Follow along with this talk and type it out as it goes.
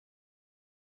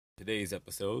Today's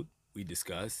episode, we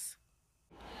discuss.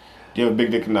 Do you have a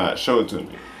big dick or not? Show it to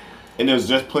me. And there's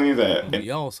just plenty of that. We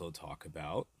also talk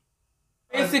about.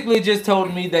 Basically just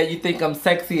told me that you think I'm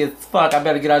sexy as fuck. I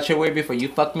better get out your way before you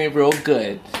fuck me real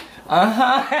good.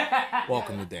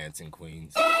 Welcome to Dancing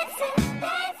Queens.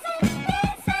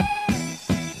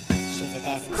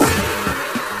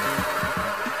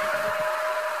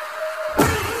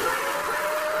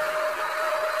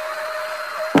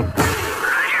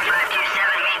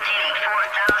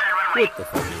 What the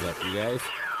fuck is up, you guys?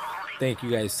 Thank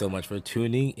you guys so much for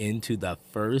tuning into the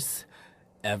first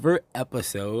ever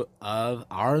episode of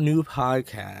our new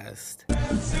podcast,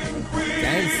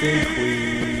 Dancing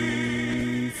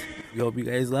Queens. We hope you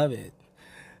guys love it.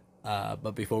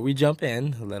 But before we jump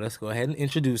in, let us go ahead and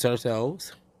introduce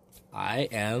ourselves. I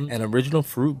am an original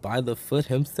fruit by the foot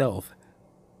himself,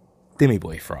 Demi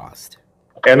Boy Frost.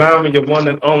 And I'm your one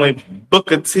and only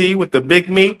Booker T with the big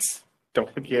meats.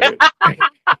 Don't forget it.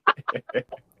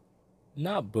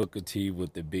 Not Booker T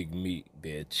with the big meat,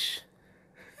 bitch.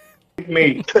 Big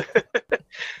meat.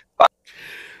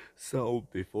 So,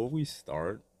 before we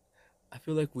start, I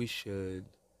feel like we should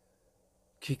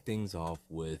kick things off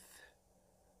with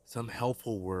some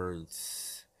helpful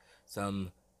words,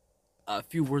 a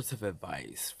few words of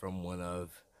advice from one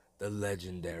of the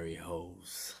legendary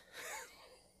hoes.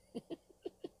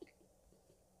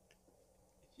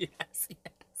 Yes.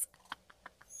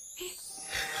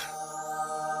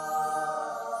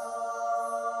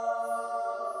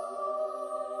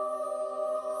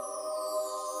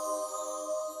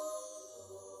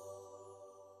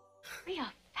 We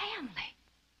are family.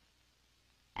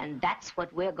 And that's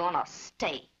what we're gonna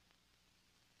stay.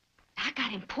 I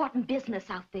got important business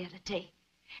out there today.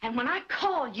 And when I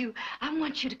call you, I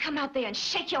want you to come out there and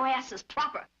shake your asses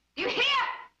proper. You hear?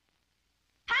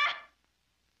 Huh?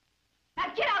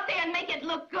 Now get out there and make it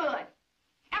look good.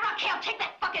 And Raquel, take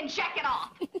that fucking jacket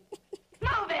off.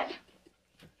 Move it.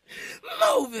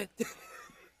 Move it!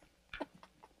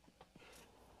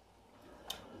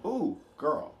 Ooh,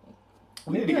 girl.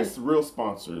 We need to get some real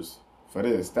sponsors for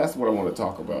this. That's what I want to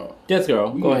talk about. Yes,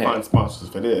 girl. We Go need to ahead. find sponsors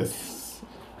for this.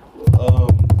 Girl,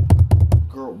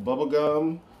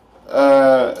 bubblegum,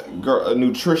 girl,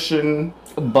 nutrition,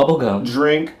 Bubblegum.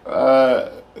 drink,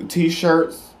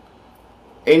 t-shirts,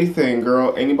 anything,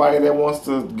 girl. Anybody that wants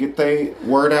to get their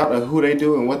word out of who they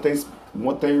do and what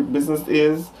their business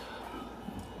is.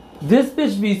 This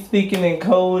bitch be speaking in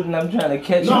code and I'm trying to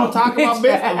catch No, on. I'm talking about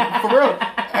business. For real.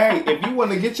 Hey, if you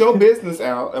want to get your business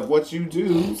out of what you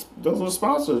do, those are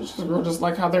sponsors. Girl, just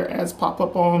like how their ads pop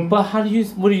up on. But how do you,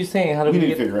 what are you saying? How do We we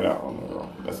need to get... figure it out. Girl.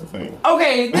 That's the thing.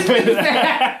 Okay, this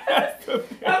bitch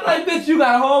I'm like, bitch, you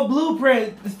got a whole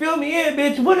blueprint. Fill me in,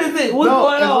 bitch. What is it? What's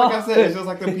going on? Like I said, it's just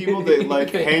like the people that like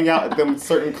hang out at them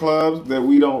certain clubs that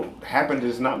we don't happen to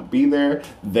just not be there.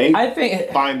 They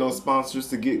find those sponsors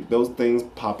to get those things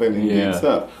popping and getting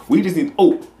stuff. We just need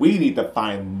to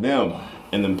find them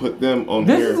and then put them on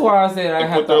here. This is why I said I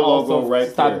have to also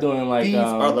stop doing like these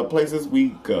are the places we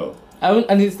go.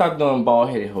 I need to stop doing bald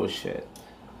headed whole shit.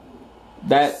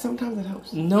 That sometimes it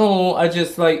helps. No, I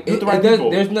just like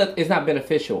it's not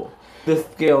beneficial. The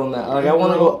scale now, like I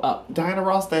want to go up. Diana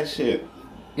Ross that shit.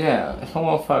 Yeah, if I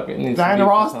want to fuck it. Diana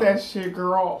Ross that shit,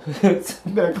 girl. You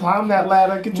better climb that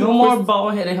ladder. Get no more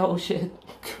bald headed whole shit.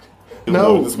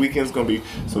 No, this weekend's gonna be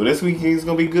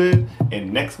good,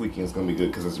 and next weekend's gonna be good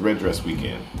because it's red dress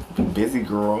weekend. Busy,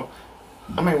 girl.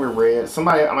 I might wear red. I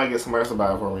might get somebody else to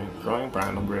buy it for me. Girl, I ain't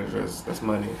buying no red dress. That's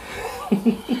money.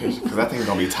 Because that thing's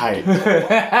gonna be tight.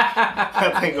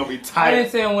 That thing gonna be tight. I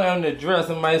didn't say I'm wearing the dress.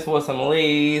 I might wear some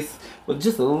lace with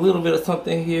just a little bit of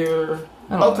something here.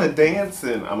 To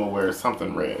dancing, I'm gonna wear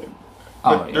something red.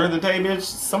 But during the day, bitch,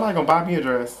 somebody gonna buy me a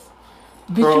dress.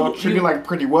 Girl, treat me like a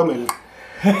pretty woman.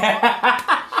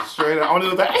 Straight up. I want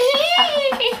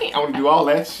to do all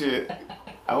that shit.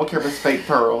 I don't care if it's fake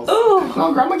pearls. Ooh.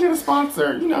 No, girl, I'm gonna get a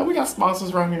sponsor. You know, we got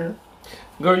sponsors around here.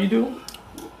 Girl, you do?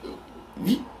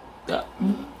 Yeah.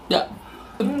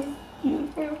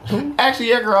 Actually,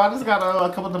 yeah, girl, I just got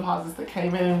a couple deposits that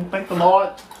came in. Thank the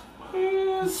Lord.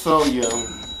 So, yeah,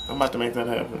 I'm about to make that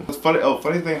happen. It's funny.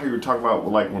 Funny thing how you were talking about,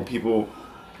 like, when people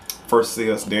first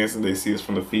see us dancing, they see us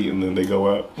from the feet and then they go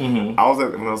up. Mm-hmm.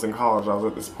 When I was in college, I was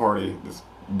at this party, this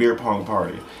beer pong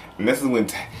party. And this is when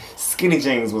skinny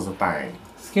jeans was a thing.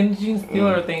 Skinny jeans still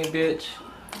are a thing, bitch.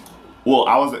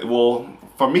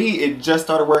 For me, it just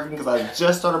started working because I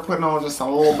just started putting on just a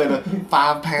little bit of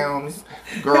 5 pounds,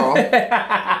 girl. And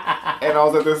I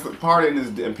was at this party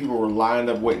and people were lined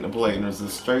up waiting to play. And there's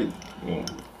this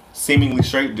seemingly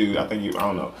straight dude,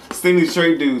 seemingly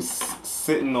straight dude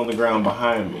sitting on the ground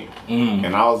behind me.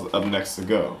 And I was up next to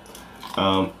go.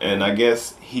 And I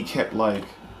guess he kept like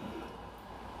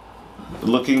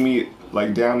looking me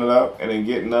like down and up, and then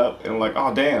getting up, and like,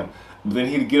 oh damn. But then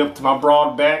he'd get up to my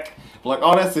broad back, like,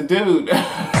 oh, that's a dude.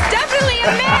 Definitely a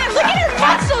man. Look at his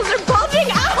muscles; they're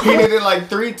bulging out. He did it like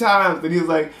 3 times, and he was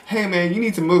like, hey man, you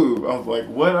need to move. I was like,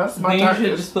 what? That's my You turn.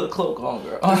 should just put a cloak on,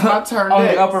 girl. It's my turn On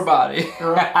next. the upper body.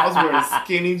 Girl, I was wearing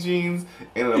skinny jeans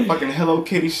and a fucking Hello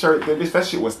Kitty shirt. That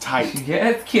shit was tight.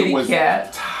 Yes, kitty It was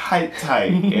cat. tight.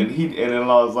 And then I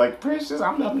was like, Precious,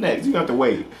 I'm up next. You have to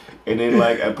wait. And then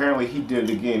like apparently he did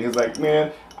it again. He was like,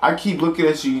 man, I keep looking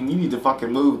at you and you need to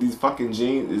fucking move. These fucking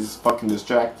jeans is fucking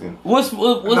distracting. What's And I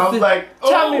was the, like,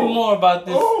 tell me oh, more about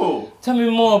this. oh. Tell me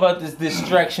more about this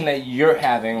distraction that you're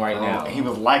having right now. He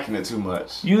was liking it too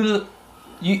much. You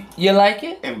like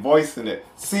it? And voicing it.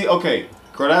 See, okay.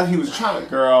 Girl, that he was trying to,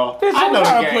 girl. Bitch, I I'm know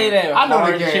trying the to play game. that I know the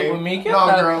hard game. shit with me. Get No,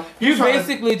 out. girl. You trying to-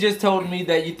 basically just told me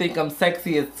that you think I'm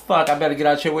sexy as fuck. I better get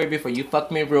out your way before you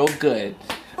fuck me real good.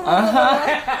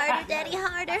 Harder, daddy,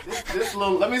 harder. This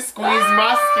little, let me squeeze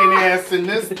my skinny ass in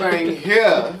this thing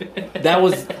here. That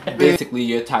was basically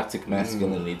your toxic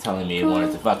masculinity telling me you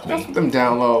wanted to fuck me. Put them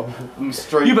down low. I'm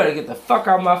straight. You better get the fuck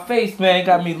out of my face, man.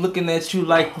 Got me looking at you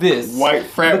like this. White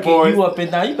frat Looking boys. you up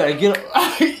and down. You better get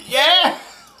up. Yeah.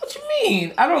 What you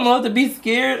mean? I don't know if to be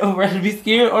scared or rather to be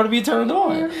scared or to be turned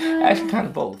on. Actually, kind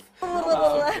of both.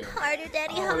 Harder,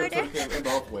 daddy, I would've harder. took him in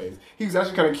both ways. He was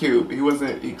actually kind of cute. He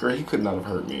wasn't. He could not have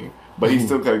hurt me, but he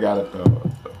still could have got it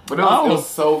though. But it was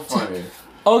so funny.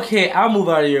 Okay, I'll move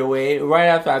out of your way right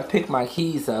after I pick my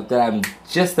keys up that I'm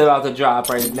just about to drop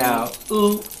right now.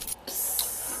 Ooh.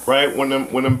 Right when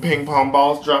them ping pong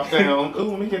balls drop down.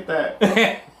 Ooh, let me get that.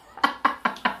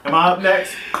 Am I up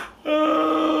next?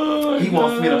 He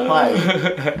wants me to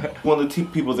play. One of the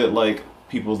people that like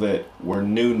people that were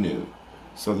new,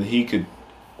 so that he could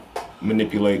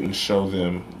manipulate and show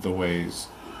them the ways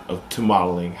to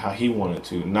modeling how he wanted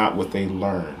to, not what they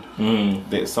learned.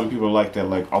 That some people are like that,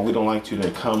 like, oh, we don't like you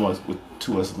to come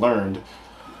to us learned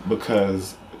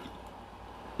because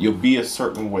you'll be a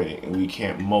certain way and we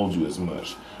can't mold you as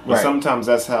much. But Right. sometimes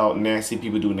that's how nasty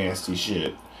people do nasty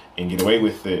shit and get away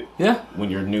with it. Yeah. When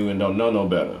you're new and don't know no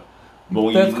better. But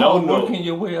when That's you called know working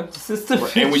your way up the system.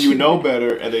 and when you know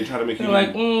better and they try to make you You're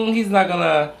like, he's not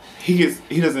gonna. he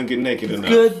doesn't get naked enough.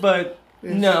 Good, but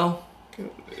no.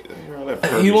 All that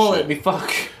He pervy won't shit. let me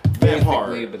fuck. That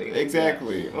part. Basically, but he-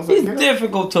 Exactly. I was He's like,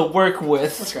 difficult to work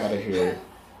with. fuck out of here.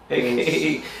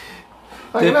 AKA,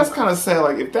 Like, and that's kind of sad.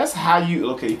 Like, if that's how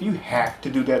you if you have to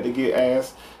do that to get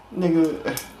ass,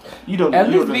 nigga, you don't. At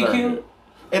you least don't be deserve cute. it.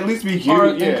 At least be cute.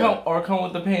 or, yeah. come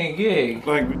with the paying gig.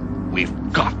 Like,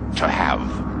 We've got to have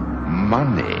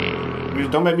money. bitch,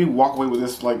 don't make me walk away with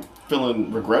this like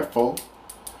feeling regretful.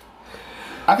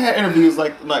 I've had interviews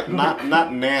like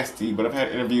not nasty, but I've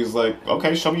had interviews like,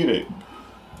 okay, show me your dick,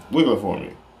 wiggle it for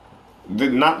me. They're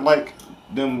not like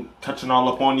them touching all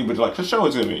up on you, but like, just show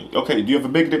it to me. Okay, do you have a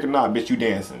big dick or not? Bitch, you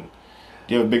dancing.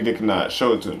 Do you have a big dick or not?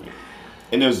 Show it to me.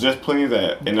 And there's just plenty of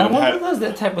that. And I I've wonder had, does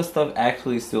that type of stuff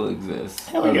actually still exist?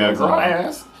 hell yeah, girl, I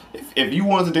ask. If you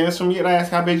wanted to dance for me, I'd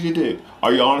ask how big you did.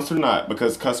 Are you honest or not?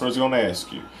 Because customers are gonna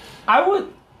ask you. I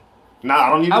would. Nah, I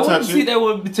don't need to I touch wouldn't it. see that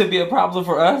would to be a problem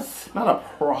for us. Not a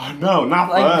pro. No, not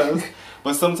for Like- us.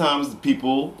 But sometimes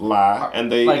people lie,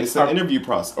 and it's an interview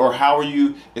process. Or how are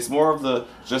you? It's more of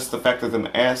just the fact of them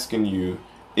asking you.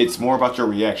 It's more about your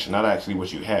reaction, not actually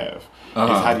what you have.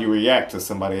 It's how do you react to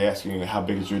somebody asking you how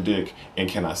big is your dick and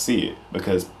can I see it?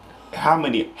 Because how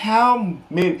many?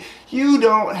 You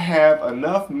don't have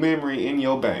enough memory in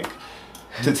your bank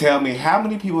to tell me how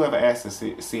many people have asked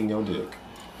to see your dick.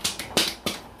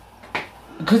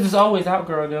 Because it's always out,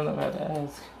 girl. They'll never have to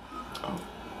ask.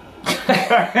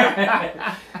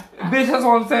 Bitch, that's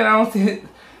what I'm saying. I don't see it.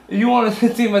 You want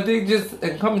to see my dick, just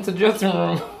come into the dressing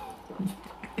room.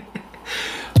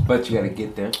 But you gotta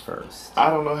get there first. I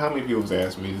don't know how many people have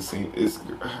asked me to see.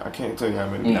 I can't tell you how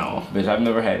many. No, bitch, I've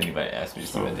never had anybody ask me to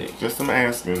see my dick. Just them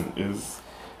asking is.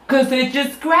 Because they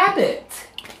just grab it.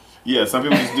 Yeah, some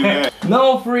people just do that.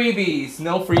 No freebies,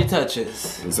 no free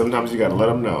touches. And sometimes you gotta let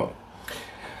them know.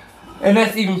 And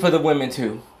that's even for the women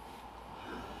too.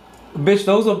 Bitch,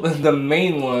 those are the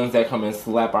main ones that come and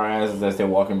slap our asses as they're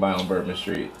walking by on Bourbon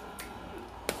Street.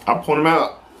 I point them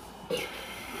out.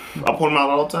 I point them out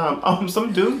all the time.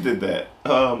 Some dudes did that.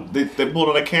 They pulled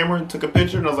out a camera and took a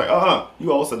picture, and I was like,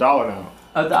 you owe us $1 now.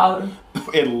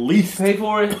 $1? At least. Pay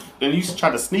for it? And you try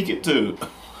to sneak it too.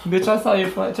 Bitch, I saw your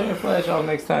flash. Turn your flash off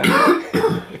next time.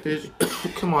 Bitch,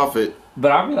 come off it.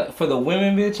 But I be like, for the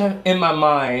women, bitch, in my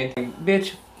mind, like,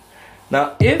 bitch.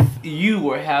 Now, if you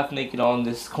were half naked on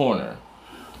this corner,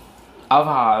 of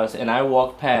ours and I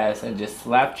walked past and just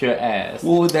slapped your ass,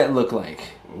 what would that look like?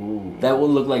 Ooh. That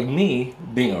would look like me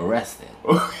being arrested.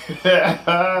 Look at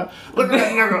that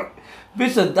nigga.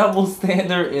 Bitch, the double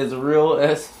standard is real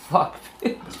as fuck.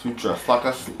 You dress like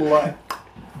a slut.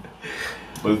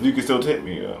 But if you can still tip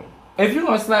me, though. If you're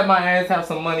gonna slap my ass, have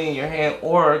some money in your hand,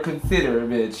 or consider,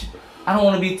 bitch. I don't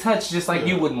want to be touched just like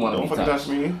you wouldn't want to be touched. Don't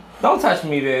fucking touch me. Don't touch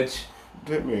me, bitch.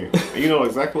 Tip me. You know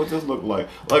exactly what this look like.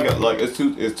 Like it's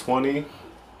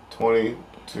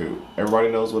 2022.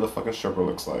 Everybody knows what a fucking stripper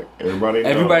looks like.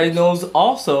 Everybody knows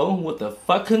also what the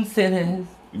fuck consent is.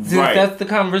 Since Right. that's the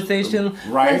conversation,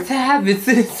 Right. let's have it,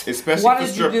 sis. Especially Why for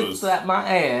did you strippers. just slap my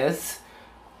ass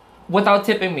without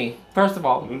tipping me? First of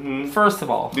all. First of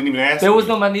all. Didn't even ask There was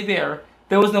me. no money there.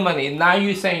 There was no money. Now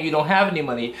you're saying you don't have any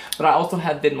money, but I also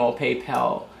have Venmo,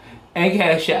 PayPal, and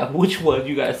Cash App. Which one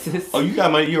you got, sis? Oh, you got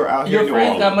money. You were out here. Your in New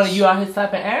friends got Orleans. money. You out here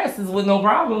slapping asses with no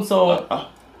problem. So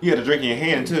You had a drink in your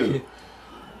hand too.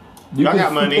 Y'all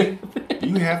got money.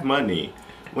 You have money.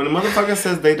 When a motherfucker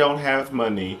says they don't have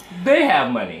money, they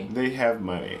have money. they have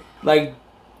money. Like,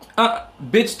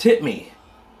 bitch, tip me.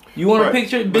 You want a Right.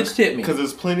 picture? Bitch, tip me. Because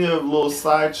there's plenty of little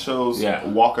sideshows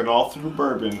walking all through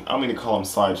Bourbon. I don't mean to call them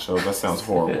sideshows. That sounds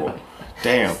horrible.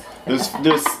 Damn. There's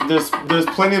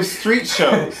plenty of street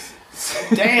shows.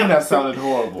 Damn, that sounded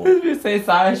horrible. You say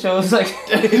side shows like.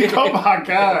 Oh my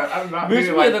god, I'm not Bitch,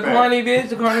 being we like the that. corny bitch,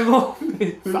 the carnival.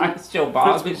 Side show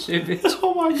Bob and shit, bitch.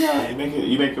 Oh my god, you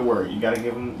make it work. You gotta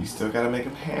give them. You still gotta make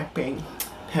them happy.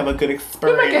 Have a good You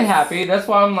experience. make it happy. That's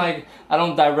why I'm like, I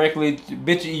don't directly,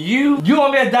 bitch. You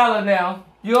owe me $1 now.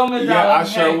 You owe me $1. Yeah, I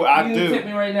sure- I you do. Tip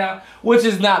me right now, which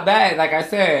is not bad. Like I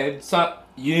said, so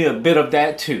you need a bit of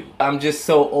that too. I'm just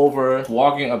so over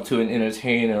walking up to an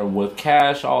entertainer with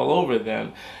cash all over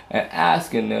them and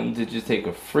asking them to just take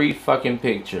a free fucking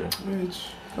picture. Bitch,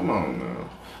 come on now.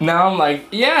 Now I'm like,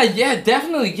 yeah,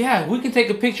 definitely, yeah. We can take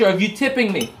a picture of you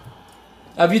tipping me.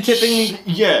 Of you tipping me.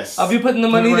 Yes. Of you putting the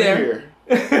money Right there. here.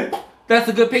 That's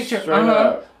a good picture. Straight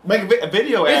up. Make a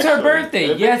video. It's her actually. birthday.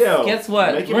 A Yes. video. Guess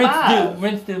what? Make it Rinse live. do.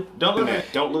 Rinse do.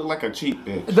 Don't look like a cheap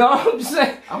bitch. No, I'm just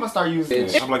saying. I'm gonna start using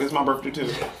it. I'm like, it's my birthday too.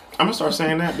 I'm gonna start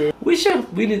saying that, dude. We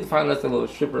need to find us a little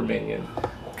stripper minion.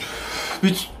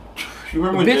 Bitch, you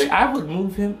remember when Bitch, Jacob, I would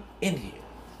move him in here.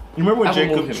 you remember when I will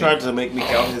move Jacob him tried in. to make me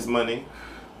count his money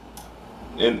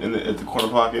at the corner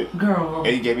pocket? Girl.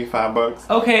 And he gave me $5.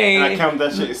 Okay. And I counted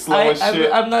that shit slow as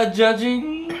shit. I'm not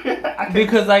judging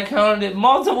because I counted it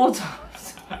multiple times.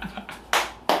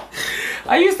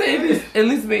 I used to at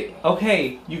least make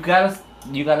okay. You gotta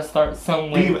start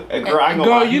somewhere. Girl, I ain't gonna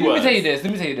lie, he let me was. tell you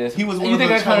this. He was one You of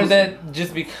think the I counted chosen. that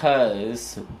just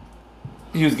because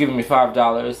he was giving me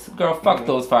 $5? Girl, fuck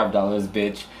those $5,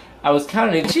 bitch. I was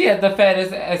counting it. She had the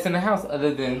fattest ass in the house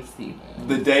other than Steven.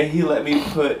 The day he let me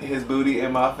put his booty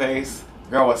in my face,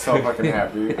 girl, I was so fucking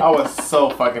happy. I was so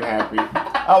fucking happy.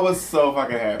 I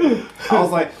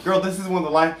was like, girl, this is what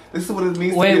it means to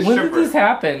be Wait, a when stripper. did this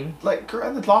happen? Like, girl,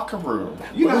 in the locker room.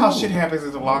 You know how shit happens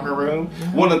in the locker room?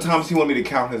 One of the times he wanted me to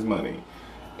count his money.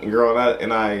 And girl, I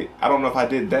don't know if I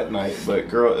did that night, but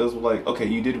girl, it was like, okay,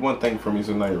 you did one thing for me,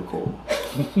 so now you're cool.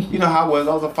 You know how I was?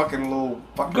 I was a fucking little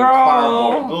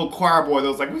choir boy that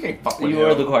was like, we can't fuck with him. You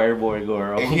were the choir boy,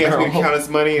 girl. And he asked me to count his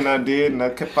money, and I did, and I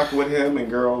kept fucking with him, and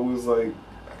girl was like,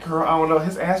 girl, I don't know,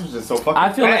 his ass was just so fucking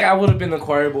I feel fat. like I would have been the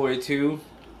choir boy too.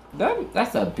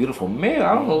 That's a beautiful man.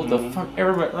 I don't know what the fuck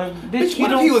everybody like. Bitch, you what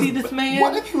if don't he was, see this man.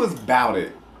 What if he was about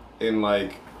it? And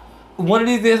like, one of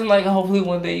these days, I'm like, hopefully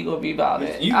one day you gonna be about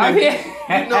it. you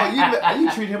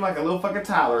treat him like a little fucking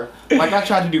Tyler, like I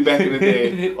tried to do back in the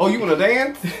day. Oh, you wanna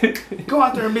dance? Go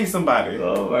out there and be somebody.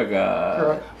 Oh my god.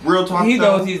 Girl, real talk. He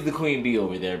though, knows he's the queen bee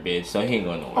over there, bitch. So he ain't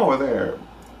going nowhere. over there.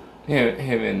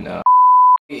 Him and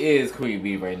he is queen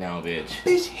bee right now, bitch.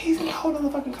 Bitch, he's in a whole other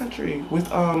fucking country with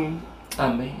A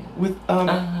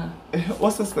man.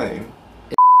 what's his name?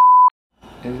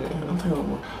 Is it? I'm talking about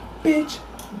more. Bitch,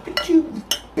 you,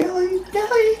 Billy,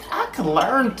 I can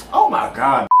learn. Oh my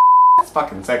god, that's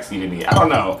fucking sexy to me. I don't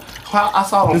know. I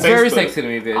saw it on It's Facebook. very sexy to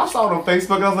me, bitch. I saw it on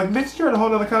Facebook and I was like, bitch, you're in a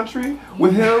whole other country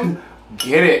with him.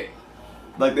 Get it?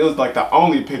 Like it was like the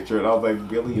only picture, and I was like,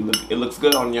 Billy, it looks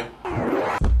good on you.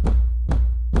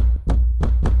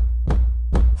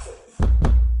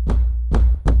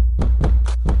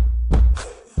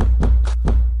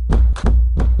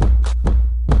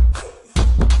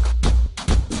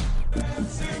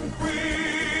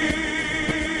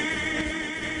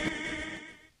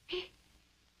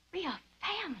 We're a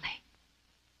family.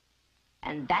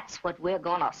 And that's what we're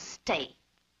gonna stay.